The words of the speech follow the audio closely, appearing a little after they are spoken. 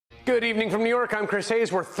Good evening from New York. I'm Chris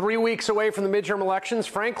Hayes. We're 3 weeks away from the midterm elections.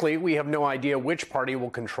 Frankly, we have no idea which party will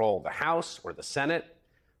control the House or the Senate.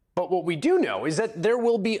 But what we do know is that there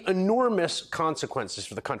will be enormous consequences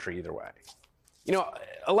for the country either way. You know,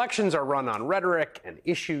 elections are run on rhetoric and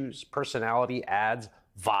issues, personality, ads,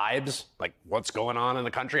 vibes, like what's going on in the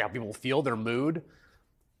country, how people feel, their mood.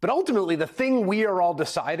 But ultimately, the thing we are all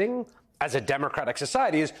deciding as a democratic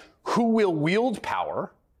society is who will wield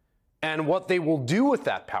power and what they will do with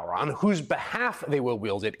that power, on whose behalf they will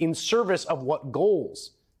wield it, in service of what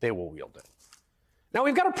goals they will wield it. Now,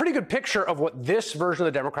 we've got a pretty good picture of what this version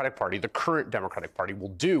of the Democratic Party, the current Democratic Party, will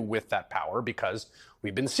do with that power because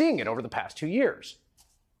we've been seeing it over the past 2 years.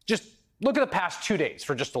 Just look at the past 2 days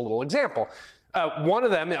for just a little example. One of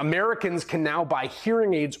them, Americans can now buy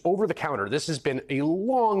hearing aids over the counter. This has been a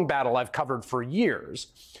long battle I've covered for years,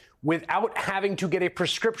 without having to get a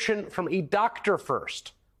prescription from a doctor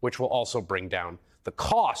first, which will also bring down the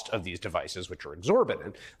cost of these devices, which are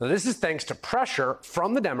exorbitant. Now, this is thanks to pressure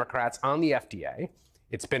from the Democrats on the FDA.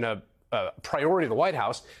 It's been a priority of the White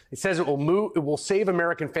House. It says it will save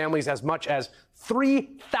American families as much as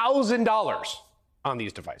 $3,000 on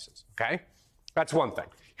these devices, okay? That's one thing.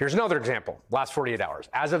 Here's another example, last 48 hours.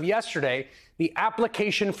 As of yesterday, the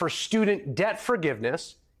application for student debt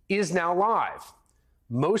forgiveness is now live.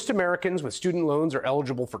 Most Americans with student loans are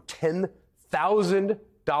eligible for $10,000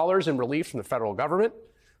 in relief from the federal government.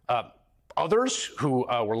 Others who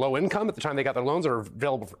were low income at the time they got their loans are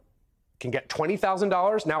available can get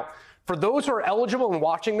 $20,000. Now, for those who are eligible and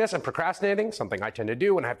watching this and procrastinating, something I tend to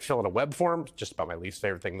do when I have to fill in a web form, just about my least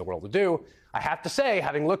favorite thing in the world to do, I have to say,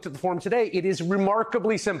 having looked at the form today, it is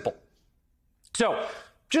remarkably simple. So,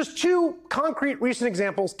 just two concrete recent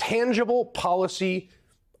examples, tangible policy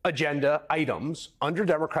agenda items under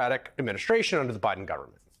Democratic administration, under the Biden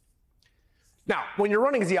government. Now, when you're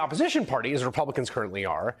running as the opposition party, as Republicans currently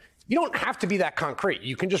are, you don't have to be that concrete.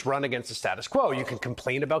 You can just run against the status quo. You can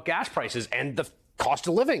complain about gas prices and the cost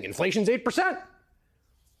of living. Inflation's 8%.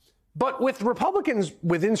 But with Republicans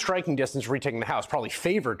within striking distance of retaking the House, probably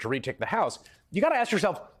favored to retake the House, you got to ask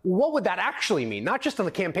yourself, what would that actually mean? Not just on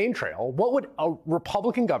the campaign trail. What would a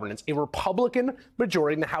Republican governance, a Republican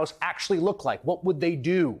majority in the House actually look like? What would they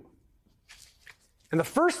do? And the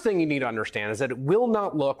first thing you need to understand is that it will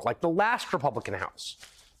not look like the last Republican House.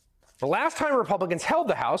 The last time Republicans held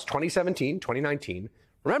the House, 2017, 2019,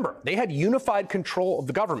 remember, they had unified control of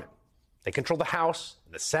the government. They controlled the House,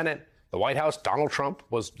 the Senate, the White House. Donald Trump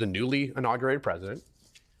was the newly inaugurated president,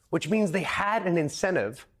 which means they had an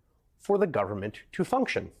incentive for the government to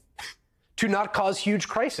function, to not cause huge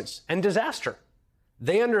crisis and disaster.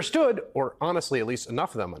 They understood, or honestly, at least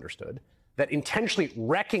enough of them understood, that intentionally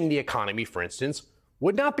wrecking the economy, for instance,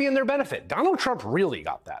 would not be in their benefit. Donald Trump really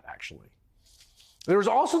got that, actually. There was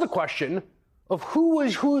also the question of who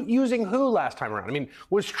was using who last time around. I mean,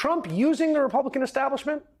 was Trump using the Republican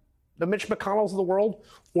establishment, the Mitch McConnells of the world,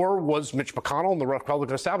 or was Mitch McConnell and the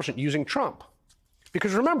Republican establishment using Trump?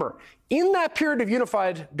 Because remember, in that period of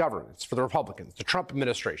unified governance for the Republicans, the Trump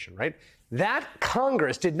administration, right, that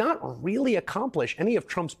Congress did not really accomplish any of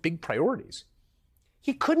Trump's big priorities.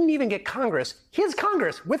 He couldn't even get his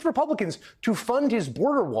Congress, with Republicans, to fund his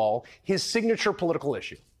border wall, his signature political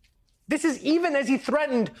issue. This is even as he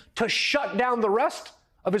threatened to shut down the rest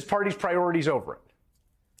of his party's priorities over it.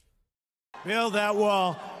 Build that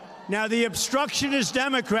wall. Now, the obstructionist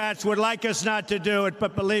Democrats would like us not to do it,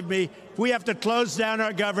 but believe me, if we have to close down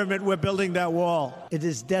our government, we're building that wall. It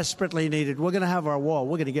is desperately needed. We're going to have our wall.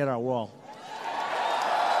 We're going to get our wall.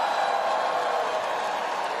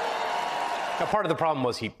 Now, part of the problem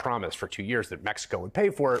was he promised for 2 years that Mexico would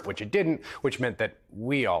pay for it, which it didn't, which meant that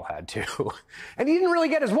we all had to. And he didn't really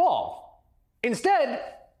get his wall. Instead,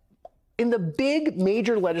 in the big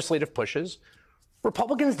major legislative pushes,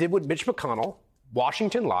 Republicans did what Mitch McConnell,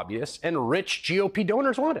 Washington lobbyists, and rich GOP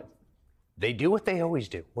donors wanted. They do what they always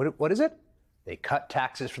do. What is it? They cut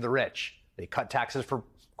taxes for the rich. They cut taxes for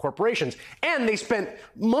corporations. And they spent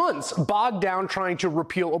months bogged down trying to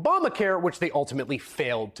repeal Obamacare, which they ultimately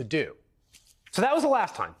failed to do. So that was the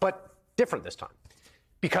last time, but different this time.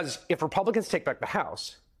 Because if Republicans take back the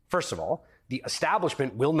House, first of all, the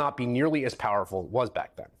establishment will not be nearly as powerful as it was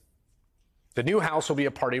back then. The new House will be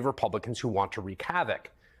a party of Republicans who want to wreak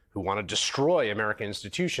havoc, who want to destroy American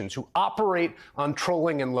institutions, who operate on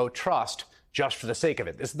trolling and low trust just for the sake of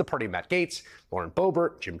it. This is the party of Matt Gaetz, Lauren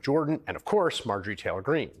Boebert, Jim Jordan, and of course, Marjorie Taylor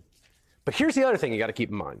Greene. But here's the other thing you got to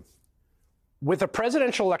keep in mind. With a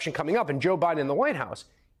presidential election coming up and Joe Biden in the White House,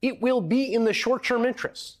 it will be in the short-term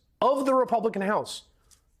interests of the Republican House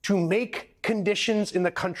to make conditions in the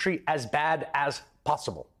country as bad as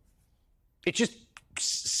possible. It's just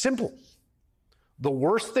simple. the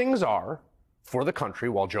worse things are for the country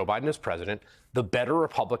while Joe Biden is president, the better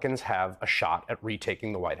Republicans have a shot at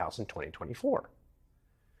retaking the White House in 2024.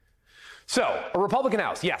 So, a Republican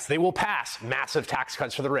House, yes, they will pass massive tax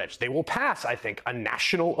cuts for the rich. They will pass, I think, a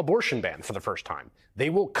national abortion ban for the first time. They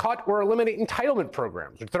will cut or eliminate entitlement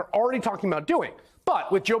programs, which they're already talking about doing.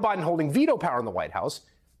 But with Joe Biden holding veto power in the White House,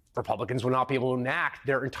 Republicans will not be able to enact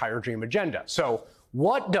their entire dream agenda. So,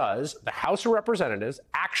 what does the House of Representatives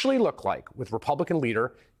actually look like with Republican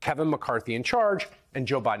leader Kevin McCarthy in charge and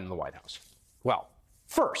Joe Biden in the White House? Well,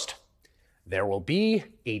 first, there will be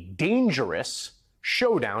a dangerous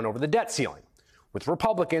showdown over the debt ceiling, with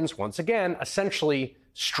Republicans once again essentially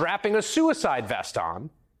strapping a suicide vest on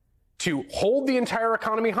to hold the entire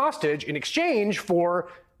economy hostage in exchange for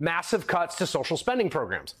massive cuts to social spending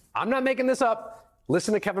programs. I'm not making this up.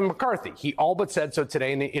 Listen to Kevin McCarthy. He all but said so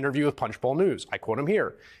today in the interview with Punchbowl News. I quote him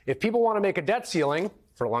here. If people want to make a debt ceiling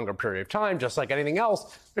for a longer period of time, just like anything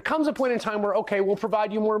else, there comes a point in time where, okay, we'll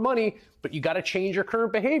provide you more money, but you got to change your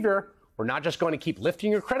current behavior. We're not just going to keep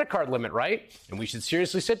lifting your credit card limit, right? And we should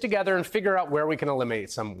seriously sit together and figure out where we can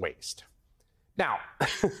eliminate some waste. Now,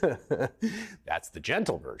 that's the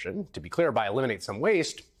gentle version. To be clear, by eliminate some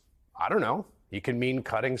waste, I don't know, you can mean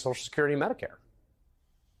cutting Social Security and Medicare.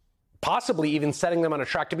 Possibly even setting them on a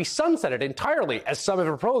track to be sunsetted entirely, as some have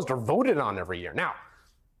proposed or voted on every year. Now,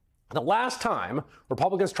 the last time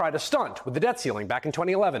Republicans tried a stunt with the debt ceiling back in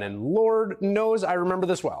 2011, and Lord knows I remember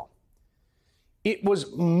this well, it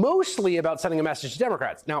was mostly about sending a message to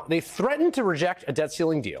Democrats. Now, they threatened to reject a debt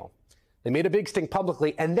ceiling deal. They made a big stink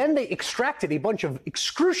publicly, and then they extracted a bunch of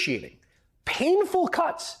excruciating, painful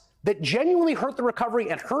cuts that genuinely hurt the recovery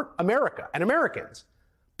and hurt America and Americans.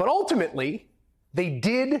 But ultimately, they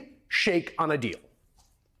did shake on a deal.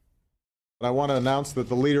 I want to announce that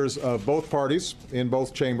the leaders of both parties in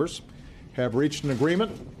both chambers have reached an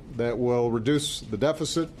agreement that will reduce the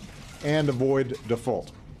deficit and avoid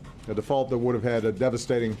default, a default that would have had a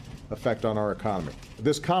devastating effect on our economy.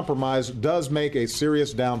 This compromise does make a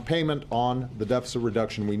serious down payment on the deficit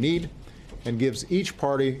reduction we need and gives each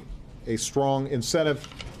party a strong incentive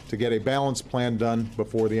to get a balanced plan done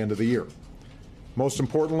before the end of the year. Most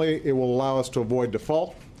importantly, it will allow us to avoid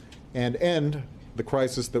default and end the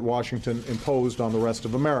crisis that Washington imposed on the rest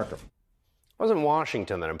of America. It wasn't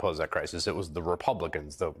Washington that imposed that crisis. It was the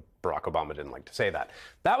Republicans, though Barack Obama didn't like to say that.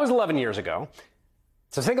 That was 11 years ago.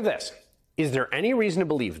 So think of this. Is there any reason to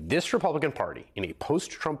believe this Republican Party in a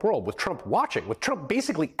post-Trump world, with Trump watching, with Trump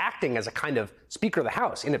basically acting as a kind of Speaker of the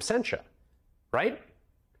House in absentia, right?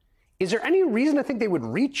 Is there any reason to think they would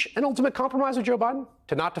reach an ultimate compromise with Joe Biden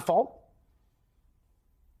to not default?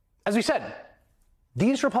 As we said,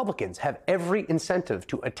 these Republicans have every incentive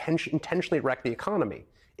to intentionally wreck the economy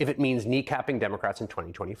if it means kneecapping Democrats in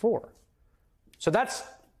 2024. So that's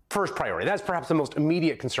first priority. That's perhaps the most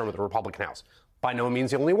immediate concern with the Republican House. By no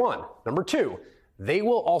means the only one. Number two, they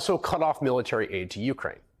will also cut off military aid to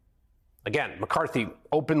Ukraine. Again, McCarthy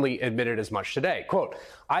openly admitted as much today. Quote,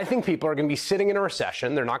 I think people are going to be sitting in a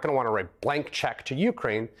recession. They're not going to want to write blank check to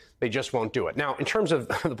Ukraine. They just won't do it. Now, in terms of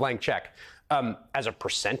the blank check, as a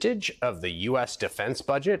percentage of the U.S. defense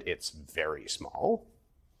budget, it's very small.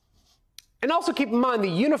 And also keep in mind the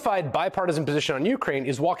unified bipartisan position on Ukraine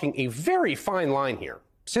is walking a very fine line here.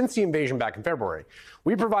 Since the invasion back in February,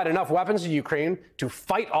 we provide enough weapons to Ukraine to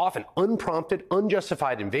fight off an unprompted,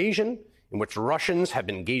 unjustified invasion in which Russians have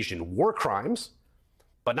been engaged in war crimes,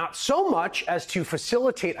 but not so much as to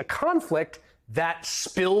facilitate a conflict that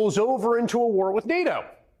spills over into a war with NATO.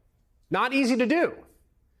 Not easy to do.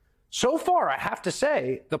 So far, I have to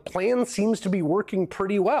say, the plan seems to be working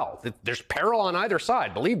pretty well. There's peril on either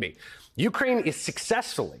side, believe me. Ukraine is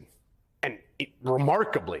successfully and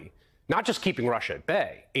remarkably not just keeping Russia at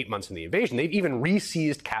bay 8 months into the invasion, they've even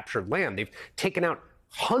re-seized captured land. They've taken out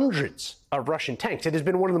hundreds of Russian tanks. It has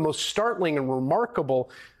been one of the most startling and remarkable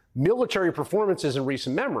military performances in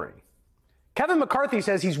recent memory. Kevin McCarthy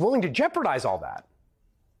says he's willing to jeopardize all that.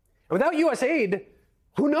 And without U.S. aid,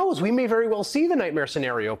 who knows? We may very well see the nightmare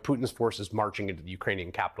scenario of Putin's forces marching into the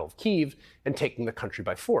Ukrainian capital of Kyiv and taking the country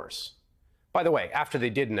by force. By the way, after they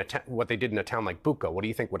did what they did in a town like Bucha, what do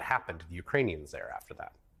you think would happen to the Ukrainians there after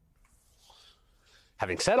that?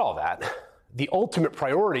 Having said all that, the ultimate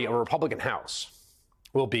priority of a Republican House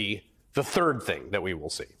will be the third thing that we will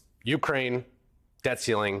see. Ukraine, debt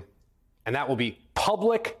ceiling, and that will be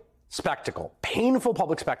public spectacle, painful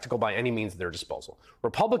public spectacle by any means at their disposal.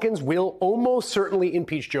 Republicans will almost certainly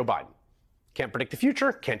impeach Joe Biden. Can't predict the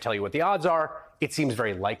future, can't tell you what the odds are. It seems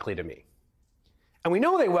very likely to me. And we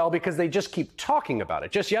know they will because they just keep talking about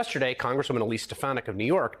it. Just yesterday, Congresswoman Elise Stefanik of New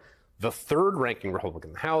York, the third ranking Republican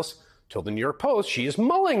in the House, told the New York Post she is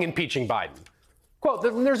mulling impeaching Biden. Quote,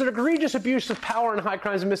 there's an egregious abuse of power and high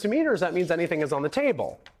crimes and misdemeanors. That means anything is on the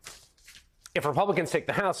table. If Republicans take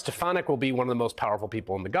the House, Stefanik will be one of the most powerful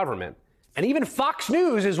people in the government. And even Fox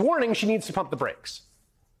News is warning she needs to pump the brakes.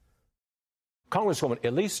 Congresswoman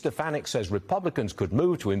Elise Stefanik says Republicans could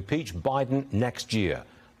move to impeach Biden next year.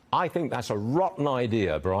 I think that's a rotten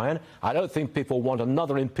idea, Brian. I don't think people want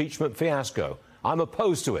another impeachment fiasco. I'm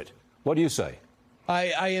opposed to it. What do you say?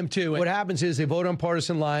 I am too. What happens is they vote on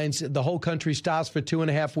partisan lines. The whole country stops for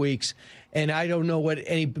 2.5 weeks. And I don't know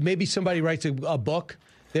maybe somebody writes a book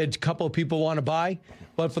that a couple of people want to buy.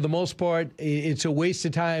 But for the most part, it's a waste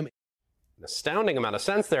of time. An astounding amount of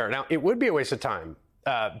sense there. Now, it would be a waste of time.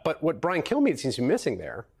 But what Brian Kilmeade seems to be missing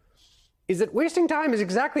there is that wasting time is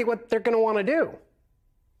exactly what they're going to want to do.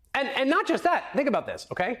 And not just that. Think about this,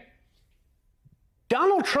 okay?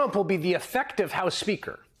 Donald Trump will be the effective House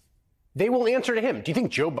Speaker. They will answer to him. Do you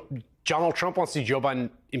think Donald Trump wants to see Joe Biden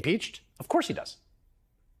impeached? Of course he does.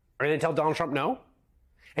 Are they going to tell Donald Trump no?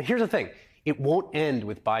 And here's the thing. It won't end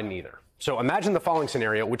with Biden either. So imagine the following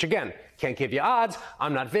scenario, which, again, can't give you odds.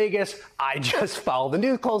 I'm not Vegas. I just follow the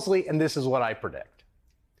news closely, and this is what I predict.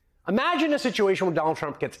 Imagine a situation where Donald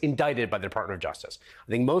Trump gets indicted by the Department of Justice.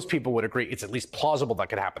 I think most people would agree it's at least plausible that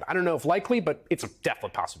could happen. I don't know if likely, but it's a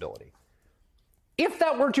definite possibility. If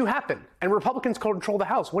that were to happen and Republicans control the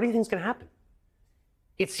House, what do you think is going to happen?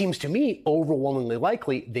 It seems to me overwhelmingly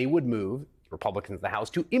likely they would move Republicans in the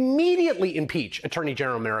House to immediately impeach Attorney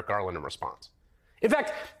General Merrick Garland in response. In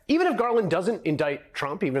fact, even if Garland doesn't indict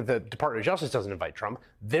Trump, even if the Department of Justice doesn't indict Trump,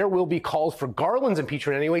 there will be calls for Garland's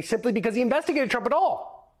impeachment anyway, simply because he investigated Trump at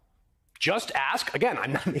all. Just ask, again,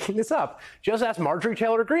 I'm not making this up, just ask Marjorie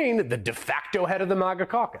Taylor Greene, the de facto head of the MAGA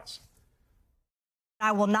caucus.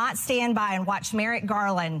 I will not stand by and watch Merrick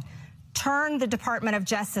Garland turn the Department of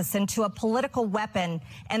Justice into a political weapon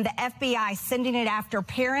and the FBI sending it after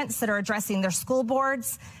parents that are addressing their school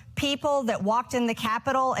boards, people that walked in the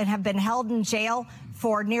Capitol and have been held in jail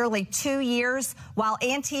for nearly 2 years, while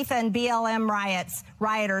Antifa and BLM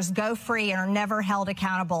rioters go free and are never held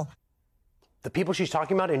accountable. The people she's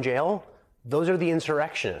talking about in jail, those are the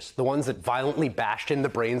insurrectionists, the ones that violently bashed in the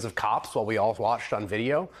brains of cops while we all watched on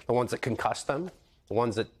video, the ones that concussed them, the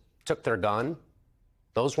ones that took their gun,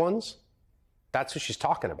 those ones, that's what she's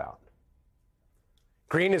talking about.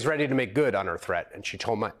 Greene is ready to make good on her threat, and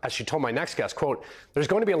as she told my next guest, quote, there's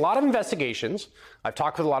going to be a lot of investigations. I've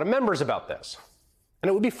talked with a lot of members about this. And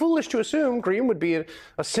it would be foolish to assume Greene would be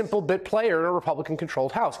a simple bit player in a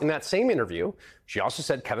Republican-controlled House. In that same interview, she also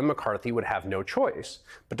said Kevin McCarthy would have no choice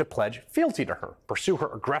but to pledge fealty to her, pursue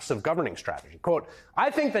her aggressive governing strategy. Quote, I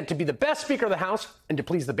think that to be the best Speaker of the House and to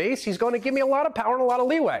please the base, he's going to give me a lot of power and a lot of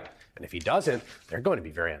leeway. And if he doesn't, they're going to be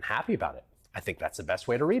very unhappy about it. I think that's the best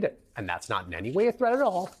way to read it. And that's not in any way a threat at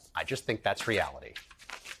all. I just think that's reality.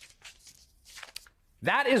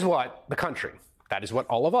 That is what the country, that is what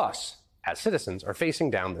all of us as citizens are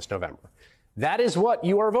facing down this November. That is what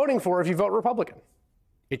you are voting for if you vote Republican.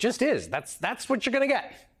 It just is. That's what you're going to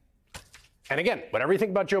get. And again, whatever you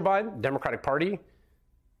think about Joe Biden, Democratic Party,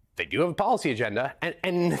 they do have a policy agenda.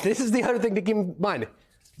 And this is the other thing to keep in mind.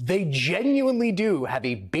 They genuinely do have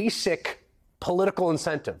a basic political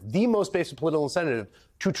incentive, the most basic political incentive,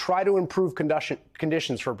 to try to improve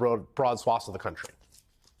conditions for broad swaths of the country.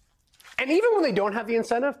 And even when they don't have the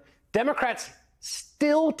incentive, Democrats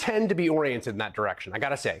still tend to be oriented in that direction. I got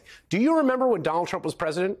to say, do you remember when Donald Trump was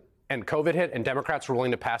president and COVID hit and Democrats were willing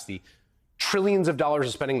to pass the trillions of dollars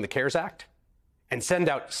of spending in the CARES Act and send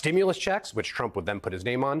out stimulus checks, which Trump would then put his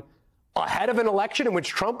name on, ahead of an election in which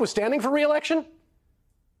Trump was standing for re-election?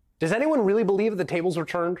 Does anyone really believe if the tables were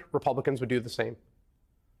turned, Republicans would do the same?